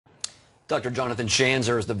Dr. Jonathan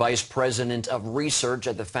Schanzer is the Vice President of Research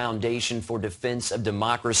at the Foundation for Defense of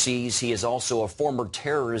Democracies. He is also a former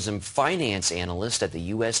terrorism finance analyst at the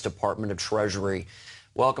U.S. Department of Treasury.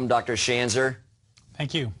 Welcome, Dr. Schanzer.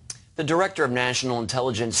 Thank you. The Director of National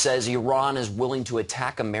Intelligence says Iran is willing to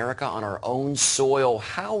attack America on our own soil.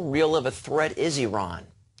 How real of a threat is Iran?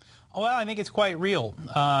 Well, I think it's quite real.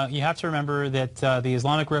 You have to remember that the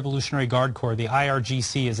Islamic Revolutionary Guard Corps, the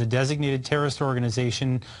IRGC, is a designated terrorist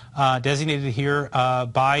organization designated here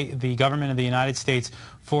by the government of the United States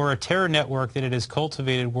for a terror network that it has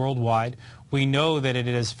cultivated worldwide. We know that it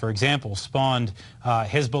has, for example, spawned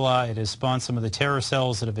Hezbollah. It has spawned some of the terror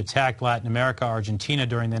cells that have attacked Latin America, Argentina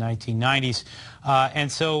during the 1990s.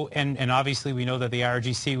 And obviously we know that the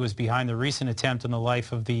IRGC was behind the recent attempt on the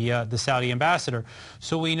life of the Saudi ambassador.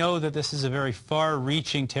 So we know that this is a very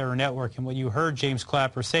far-reaching terror network. And what you heard James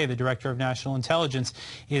Clapper say, the Director of National Intelligence,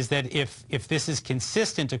 is that if this is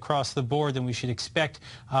consistent across the board, then we should expect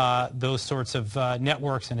those sorts of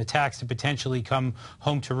networks and attacks to potentially come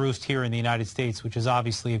home to roost here in the United States, which is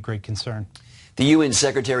obviously of great concern. The UN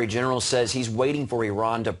Secretary General says he's waiting for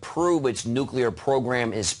Iran to prove its nuclear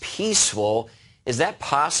program is peaceful. Is that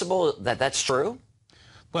possible that that's true?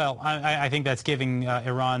 Well, I think that's giving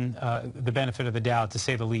Iran the benefit of the doubt, to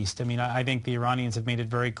say the least. I mean, I think the Iranians have made it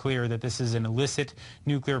very clear that this is an illicit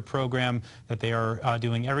nuclear program, that they are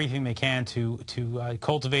doing everything they can to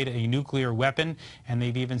cultivate a nuclear weapon, and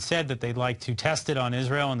they've even said that they'd like to test it on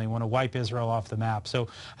Israel and they want to wipe Israel off the map. So,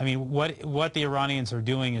 I mean, what the Iranians are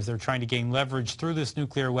doing is they're trying to gain leverage through this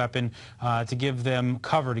nuclear weapon to give them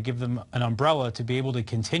cover, to give them an umbrella to be able to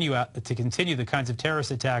continue the kinds of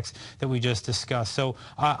terrorist attacks that we just discussed. So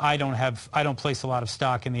I don't place a lot of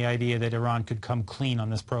stock in the idea that Iran could come clean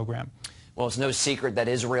on this program. Well, it's no secret that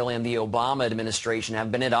Israel and the Obama administration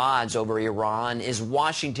have been at odds over Iran. Is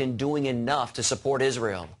Washington doing enough to support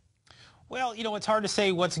Israel? Well, you know, it's hard to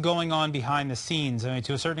say what's going on behind the scenes. I mean,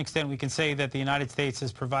 to a certain extent, we can say that the United States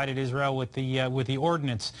has provided Israel with the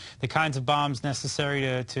ordnance, the kinds of bombs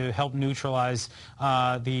necessary to help neutralize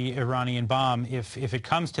the Iranian bomb, if it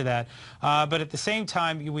comes to that. But at the same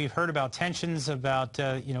time, we've heard about tensions, about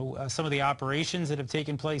some of the operations that have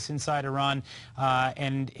taken place inside Iran,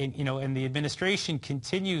 and the administration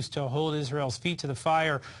continues to hold Israel's feet to the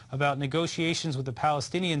fire about negotiations with the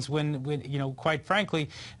Palestinians. When quite frankly,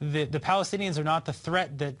 the Palestinians are not the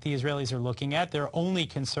threat that the Israelis are looking at. They're only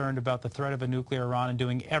concerned about the threat of a nuclear Iran and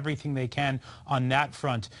doing everything they can on that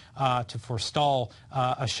front to forestall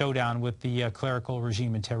a showdown with the clerical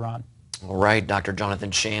regime in Tehran. All right, Dr.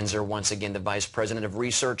 Jonathan Schanzer, once again the Vice President of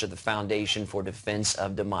Research at the Foundation for Defense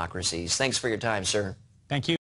of Democracies. Thanks for your time, sir. Thank you.